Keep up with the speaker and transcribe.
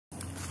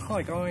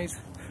Hi guys.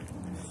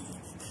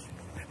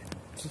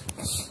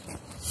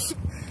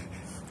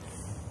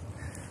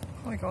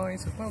 Hi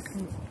guys,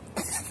 welcome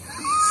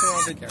to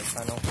our video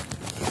channel.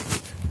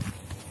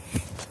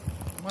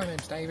 My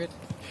name's David.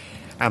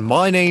 And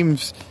my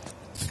name's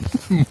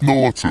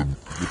Norton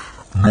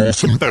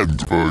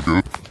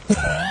Endberger.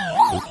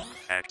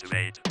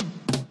 Activate.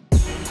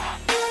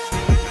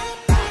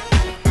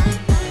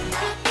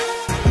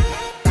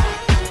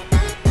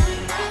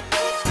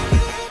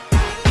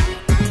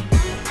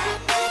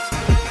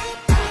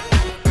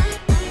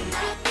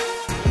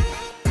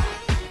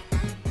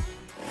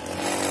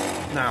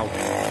 Now,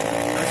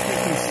 as you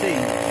can see,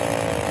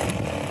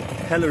 the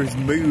propeller is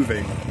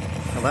moving.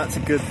 Now that's a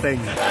good thing.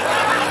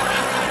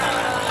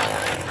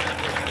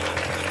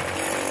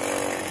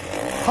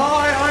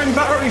 Hi, I'm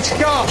Barry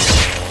Scott.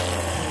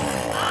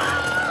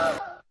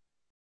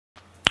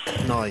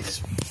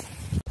 Nice.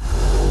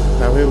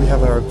 Now here we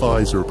have our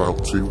advisor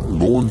about to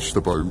launch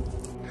the boat.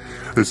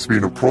 It's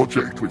been a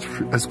project which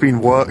Has been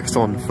worked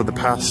on for the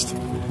past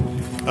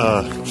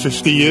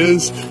 50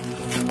 years.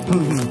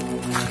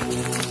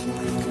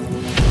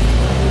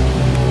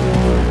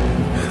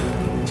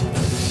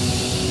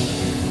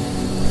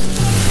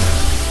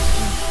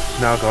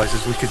 Now guys,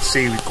 as we can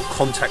see, we've got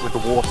contact with the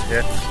water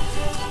here.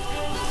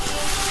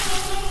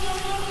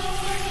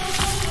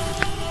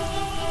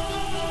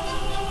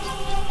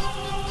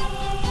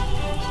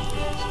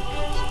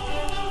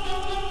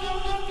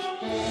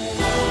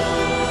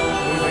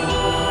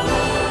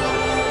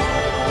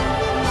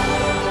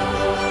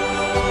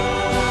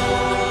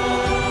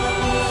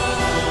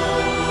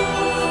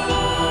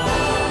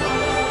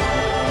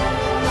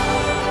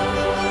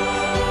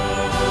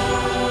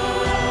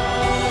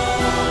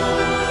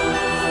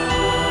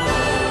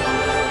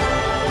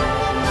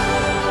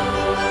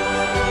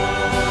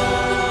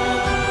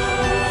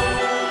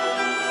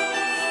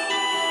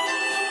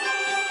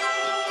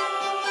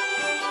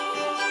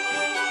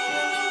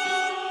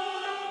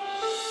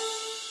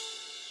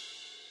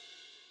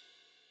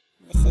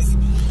 This is a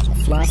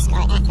Fly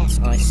Sky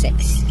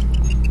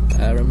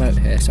i6 Remote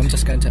here, so I'm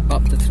just going to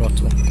up the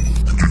throttle. could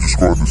you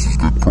describe this as a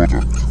good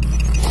product?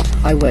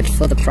 I would,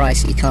 for the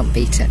price, you can't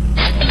beat it.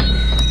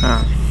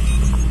 Ah.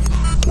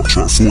 What's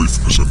that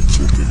 40%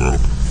 talking about?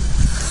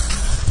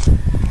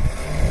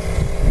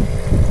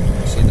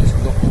 See, there's a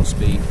lot more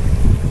speed.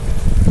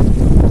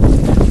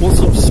 What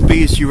sort of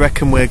speeds do you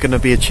reckon we're going to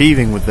be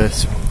achieving with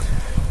this?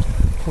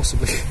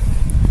 Possibly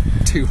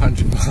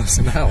 200 miles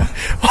an hour.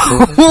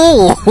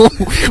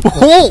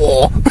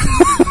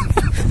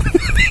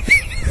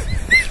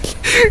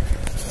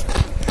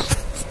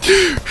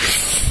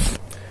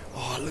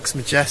 Oh, it looks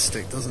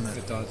majestic, doesn't it?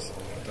 It does.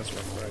 It does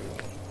rock road.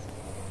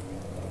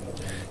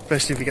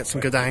 Especially if we get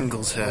some good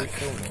angles here.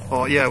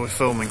 Oh yeah, we're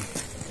filming.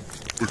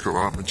 Look at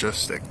that,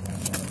 majestic.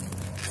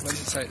 When did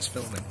it say it's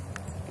filming?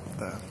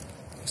 There.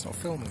 It's not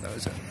filming though,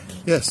 is it?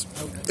 Yes.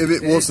 Oh, If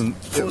it is. wasn't,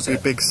 it would be a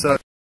big circle.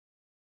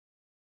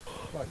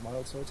 Right,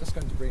 Miles, so we're just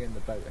going to bring in the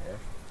boat here,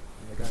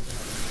 and we're going to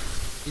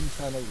have an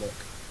internal look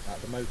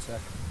at the motor,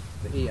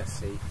 the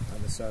ESC,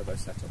 and the servo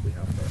setup we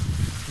have here.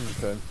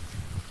 Okay.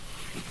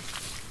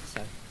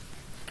 So,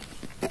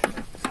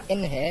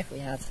 in here we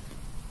have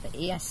the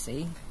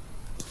ESC,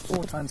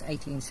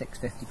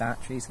 4x18650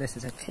 batteries. This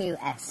is a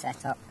 2S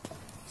setup,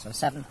 so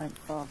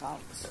 7.4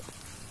 volts.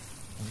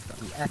 And we've got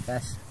the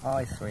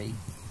FSI3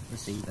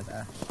 receiver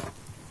there.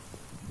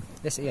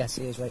 This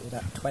ESC is rated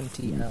at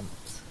 20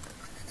 amps.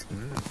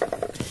 And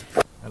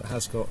it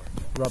has got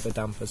rubber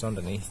dampers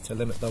underneath to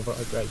limit the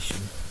vibration.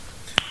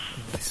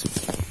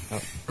 Now,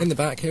 in the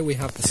back here we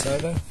have the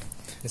servo.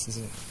 This is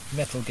a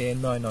Metal Gear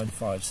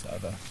 995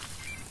 servo,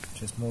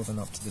 which is more than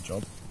up to the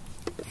job.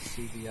 You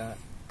see the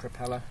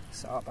propeller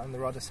set up and the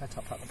rudder set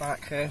up at the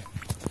back here.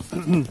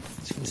 As you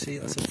can see,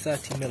 that's a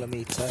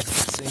 30mm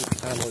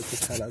zinc alloy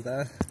propeller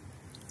there.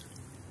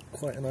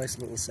 Quite a nice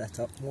little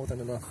setup, more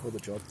than enough for the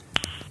job.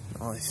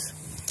 Nice.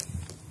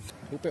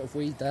 A little bit of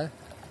weed there.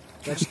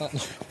 Dodged that,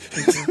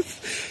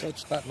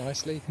 dodged that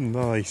nicely.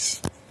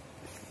 Nice.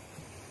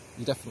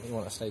 You definitely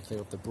want to stay clear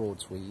of the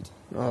broad weed.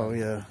 Oh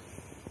yeah.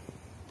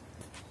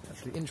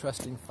 Actually,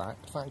 interesting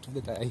fact of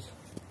the day.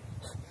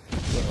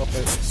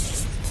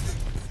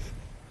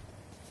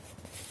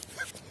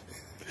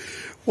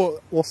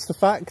 What's the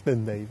fact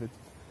then, David?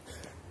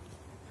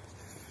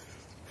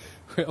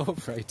 We're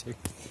operating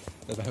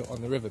the boat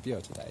on the River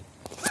Bure today.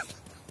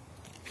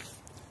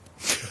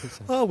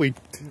 Are we?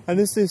 And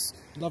is this?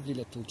 Lovely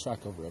little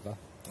track of river.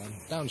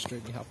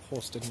 Downstream we have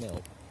Horston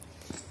Mill.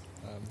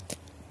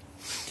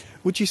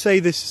 Would you say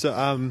this is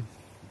a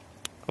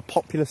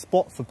popular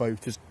spot for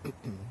boaters?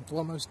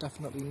 Well, most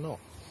definitely not.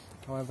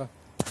 However,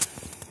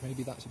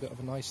 maybe that's a bit of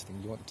a nice thing.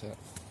 You want to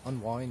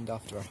unwind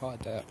after a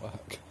hard day at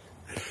work.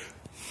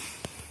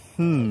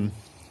 You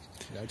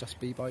know, just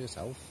be by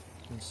yourself.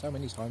 And so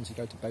many times you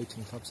go to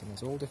boating clubs and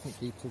there's all different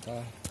people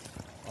there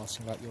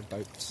asking about your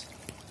boats.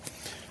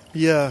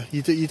 Yeah,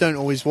 you don't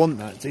always want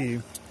that, do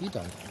you? You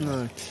don't.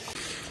 No.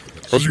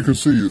 As you can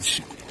see,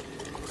 it's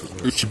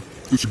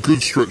a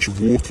good stretch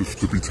of water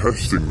to be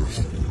testing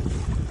this.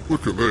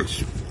 Look at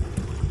this.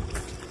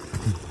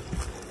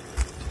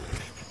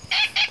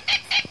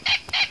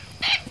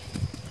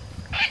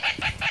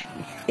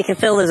 can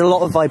feel there's a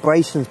lot of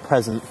vibrations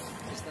present.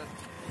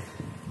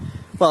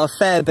 Well, a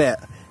fair bit.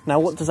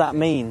 Now, what does that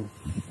mean?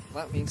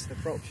 That means the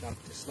prop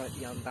shaft is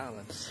slightly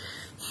unbalanced.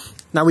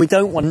 Now, we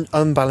don't want an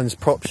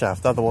unbalanced prop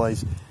shaft,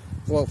 otherwise...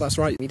 Well, that's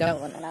right. We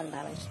don't want an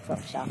unbalanced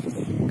prop shaft,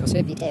 because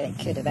if you do, it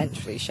could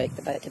eventually shake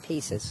the boat to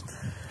pieces.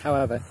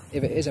 However,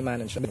 if it is a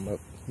manageable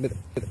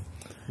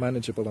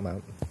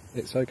amount,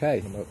 it's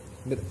okay.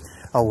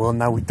 Oh, well,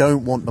 now we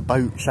don't want the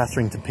boat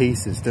shattering to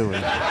pieces, do we?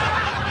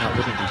 That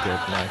wouldn't be good,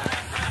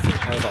 no.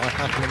 However, I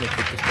have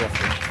limited the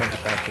dropping to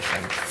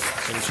 25%,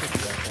 so we should be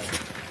okay.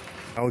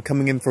 Now we're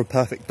coming in for a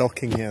perfect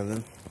docking here,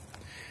 then.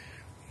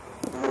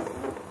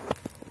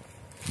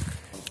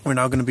 We're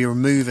now going to be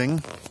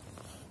removing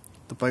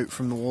the boat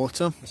from the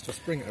water. Let's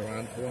just bring it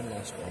around for one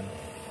last one.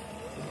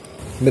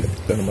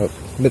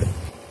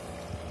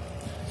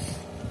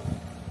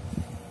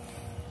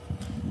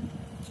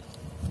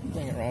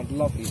 Bring it around,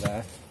 lovely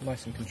there,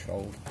 nice and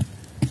controlled.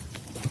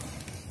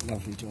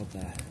 Lovely job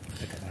there.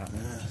 Look at that.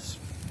 Yes.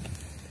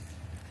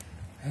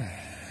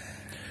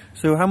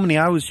 So how many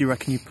hours do you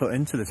reckon you put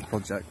into this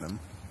project then?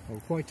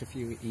 Well, quite a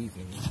few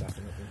evenings,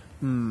 definitely.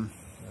 Hmm.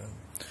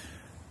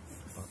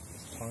 But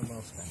it's time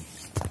well spent.